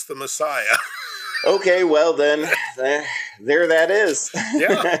Jesus the Messiah. Okay, well then, there that is.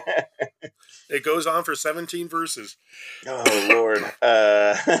 Yeah. It goes on for 17 verses. Oh, Lord.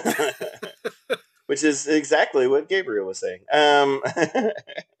 Which is exactly what Gabriel was saying.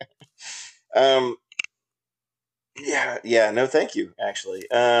 Yeah, no, thank you, actually.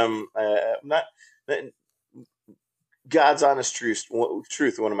 Not God's honest truth,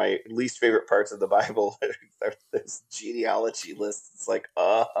 one of my least favorite parts of the Bible, this genealogy list. It's like,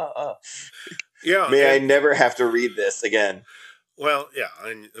 yeah. May I never have to read this again. Well, yeah,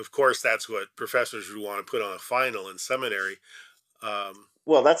 and of course that's what professors would want to put on a final in seminary.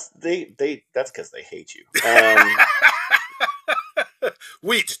 Well, that's because they hate you.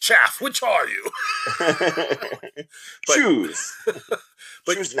 Wheat, chaff, which are you? Choose.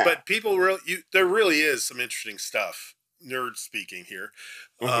 Choose now. But people there really is some interesting stuff, nerd speaking here,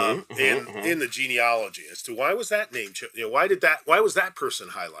 in the genealogy as to why was that name, why was that person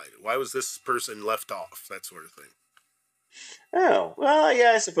highlighted? Why was this person left off? That sort of thing. Oh, well,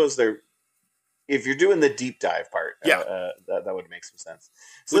 yeah, I suppose if you're doing the deep dive part, that would make some sense.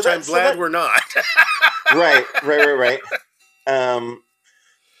 So which I'm glad we're not. Right. Um,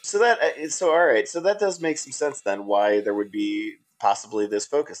 so all right, so that does make some sense then. Why there would be possibly this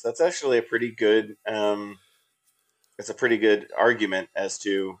focus? That's actually a pretty good. It's a pretty good argument as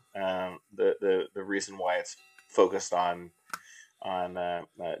to the reason why it's focused on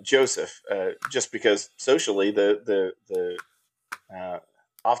Joseph, just because socially the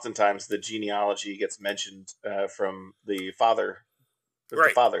oftentimes the genealogy gets mentioned from the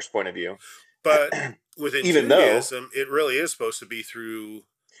Right. father's point of view, But within even though Judaism, it really is supposed to be through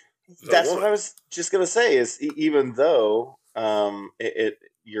the that's what woman. I was just gonna say is even though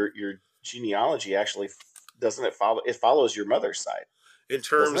your genealogy actually doesn't it follow it follows your mother's side, In doesn't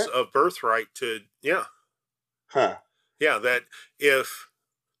terms it? of birthright to, yeah. Huh. Yeah, that if,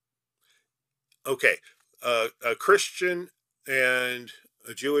 okay, a Christian and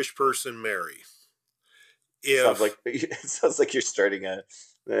a Jewish person marry. Sounds like If, it sounds like you're starting a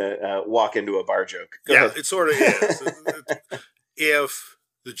walk into a bar joke. Go yeah, ahead. it sort of is. If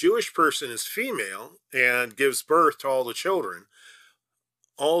the Jewish person is female and gives birth to all the children,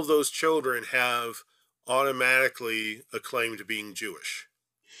 all of those children have automatically a claim to being Jewish.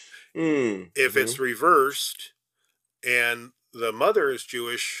 If Mm-hmm. it's reversed and the mother is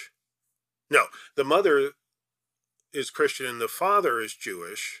Jewish, no, the mother is Christian and the father is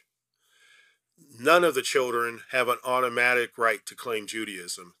Jewish, none of the children have an automatic right to claim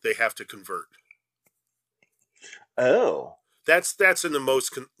Judaism. They have to convert. Oh. That's in the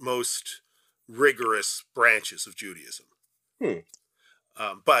most rigorous branches of Judaism. Hmm.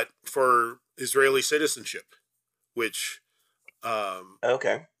 But for Israeli citizenship, which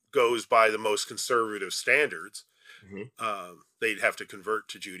Okay. goes by the most conservative standards, Mm-hmm. they'd have to convert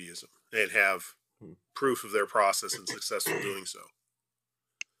to Judaism and have proof of their process and successful doing so.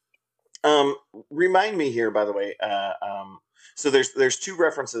 Um, Remind me here, by the way. So there's two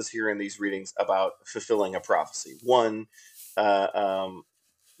references here in these readings about fulfilling a prophecy. One, uh, um,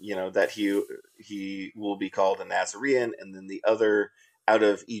 that he will be called a Nazarene, and then the other, out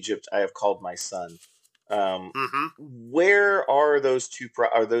of Egypt I have called my son. Mm-hmm. Where are those two?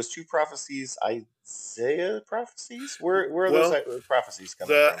 Are those two prophecies Isaiah prophecies? Where are those Well, prophecies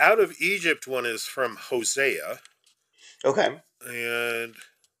coming the from? out of Egypt one is from Hosea, Okay. and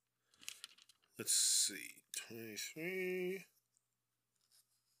let's see, 23.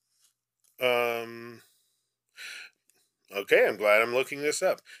 Um, okay, I'm glad I'm looking this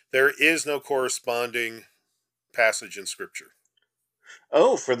up. There is no corresponding passage in Scripture.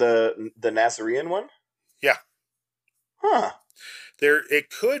 Oh, for the Nazarene one? Yeah, Huh. it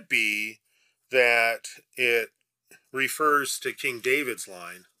could be that it refers to King David's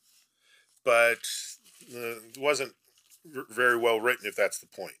line, but it wasn't very well written, if that's the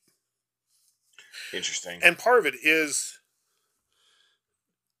point. Interesting. And part of it is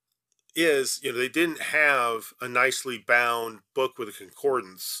they didn't have a nicely bound book with a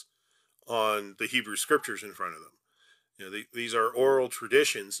concordance on the Hebrew scriptures in front of them. These are oral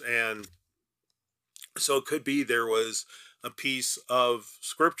traditions, and so it could be there was a piece of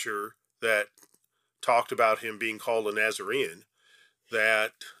scripture that talked about him being called a Nazarene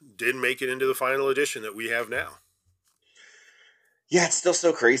that didn't make it into the final edition that we have now. Yeah, it's still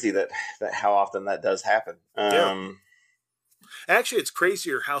so crazy that how often that does happen. Yeah. Actually, it's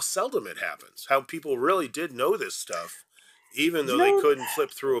crazier how seldom it happens. How people really did know this stuff, even You though they know, couldn't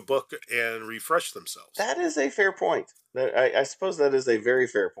flip through a book and refresh themselves. that is a fair point. I suppose that is a very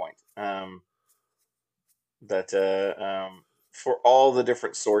fair point. That for all the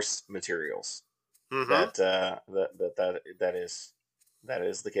different source materials, Mm-hmm. that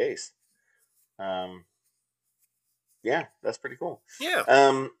is the case. Um, yeah, that's pretty cool. Yeah.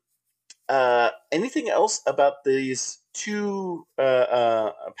 Anything else about these two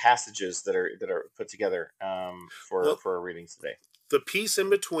passages that are put together for Well, our readings today? the piece in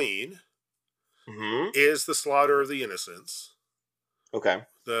between Mm-hmm. is the slaughter of the innocents. Okay.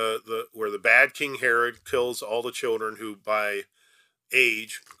 The where the bad King Herod kills all the children who by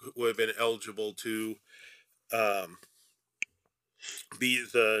age would have been eligible to um, be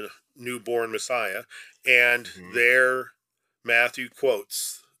the newborn Messiah, and Mm-hmm. there Matthew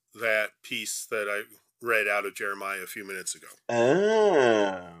quotes that piece that I read out of Jeremiah a few minutes ago.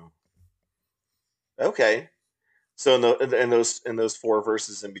 Oh. Okay. So in those four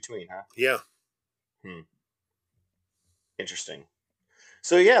verses in between, huh? Yeah. Hmm. Interesting.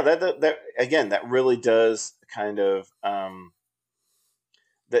 So yeah, that again, that really does kind of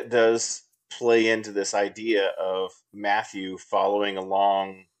that does play into this idea of Matthew following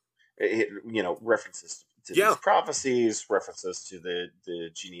along, references to these Yeah. prophecies, references to the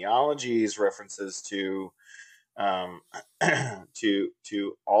genealogies, references to um,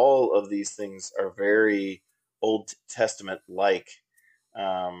 to all of these things are very Old Testament like,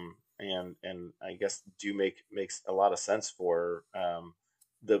 and I guess makes a lot of sense for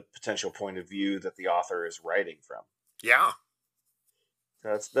the potential point of view that the author is writing from. Yeah.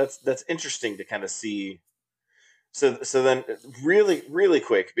 That's interesting to kind of see. So then, really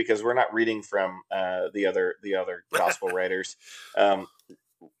quick, because we're not reading from the other gospel writers.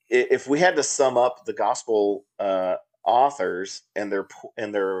 If we had to sum up the gospel authors and their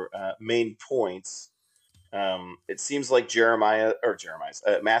main points, it seems like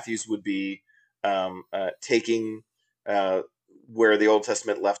Matthew's would be taking where the Old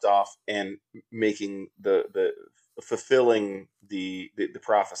Testament left off and making the fulfilling the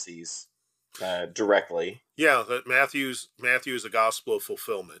prophecies directly. Yeah, that Matthew is a gospel of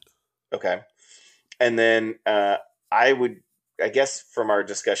fulfillment. Okay. And then I guess from our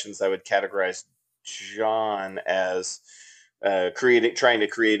discussions, I would categorize John as trying to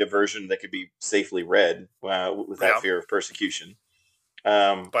create a version that could be safely read without fear of persecution.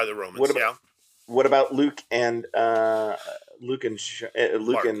 By the Romans, What about Luke and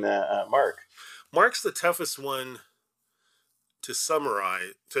Mark? Mark's the toughest one to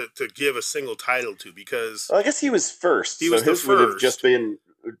summarize, to give a single title to, because I guess he was first. His would have just been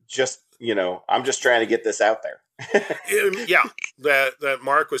I'm just trying to get this out there. Yeah, that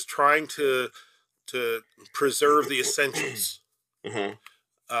Mark was trying to preserve the essentials.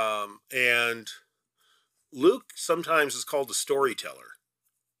 Mm-hmm. And Luke sometimes is called the storyteller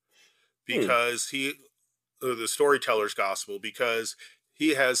because the storyteller's gospel, because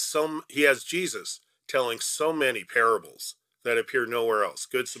he has Jesus telling so many parables that appear nowhere else.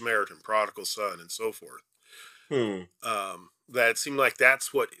 Good Samaritan, prodigal son, and so forth. That it seemed like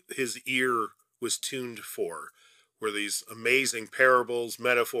that's what his ear was tuned for, were these amazing parables,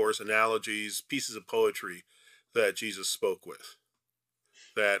 metaphors, analogies, pieces of poetry that Jesus spoke with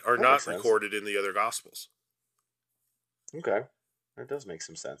that are not recorded in the other gospels. Okay. That does make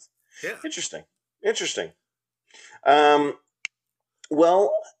some sense. Yeah. Interesting.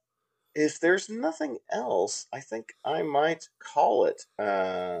 Well, if there's nothing else, I think I might call it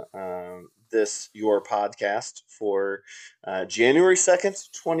this your podcast for January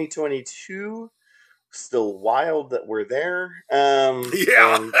 2nd, 2022. Still wild that we're there.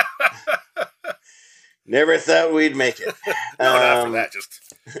 Yeah. And never thought we'd make it. No, not for that.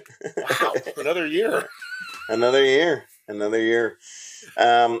 Just wow, another year. Another year.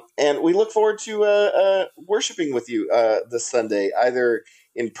 And we look forward to worshiping with you this Sunday, either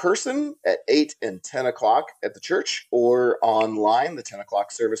in person at 8 and 10 o'clock at the church or online. The 10 o'clock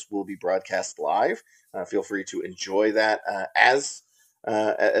service will be broadcast live. Feel free to enjoy that as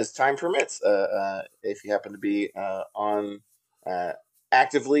time permits. If you happen to be on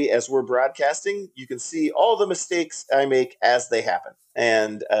actively as we're broadcasting, you can see all the mistakes I make as they happen.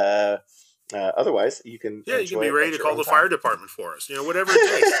 And otherwise, you can you can be ready to call the fire department for us. Whatever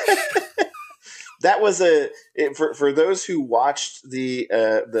it takes. That was for those who watched the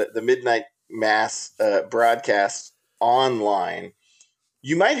midnight mass broadcast online.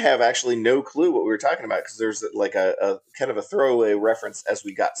 You might have actually no clue what we were talking about, because there's like a kind of a throwaway reference as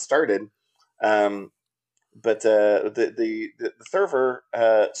we got started. But the server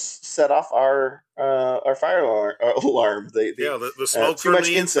set off our fire alarm. The smoke from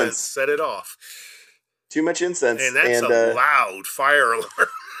the incense set it off. Too much incense, and that's a loud fire alarm.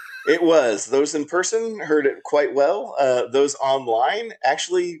 It was. Those in person heard it quite well. Those online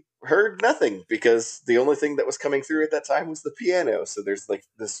actually heard nothing, because the only thing that was coming through at that time was the piano. So there's like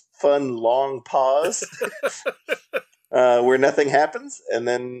this fun long pause where nothing happens, and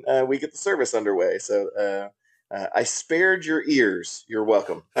then we get the service underway. So I spared your ears. You're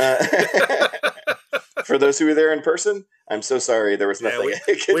welcome. For those who were there in person, I'm so sorry. There was nothing I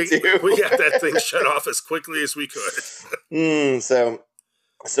could do. We got that thing shut off as quickly as we could. So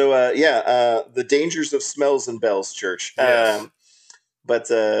the dangers of smells and bells, church. Yes. But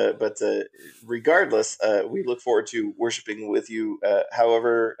regardless, we look forward to worshiping with you,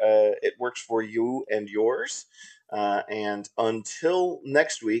 however it works for you and yours. And until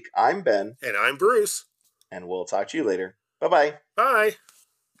next week, I'm Ben. And I'm Bruce. And we'll talk to you later. Bye-bye. Bye.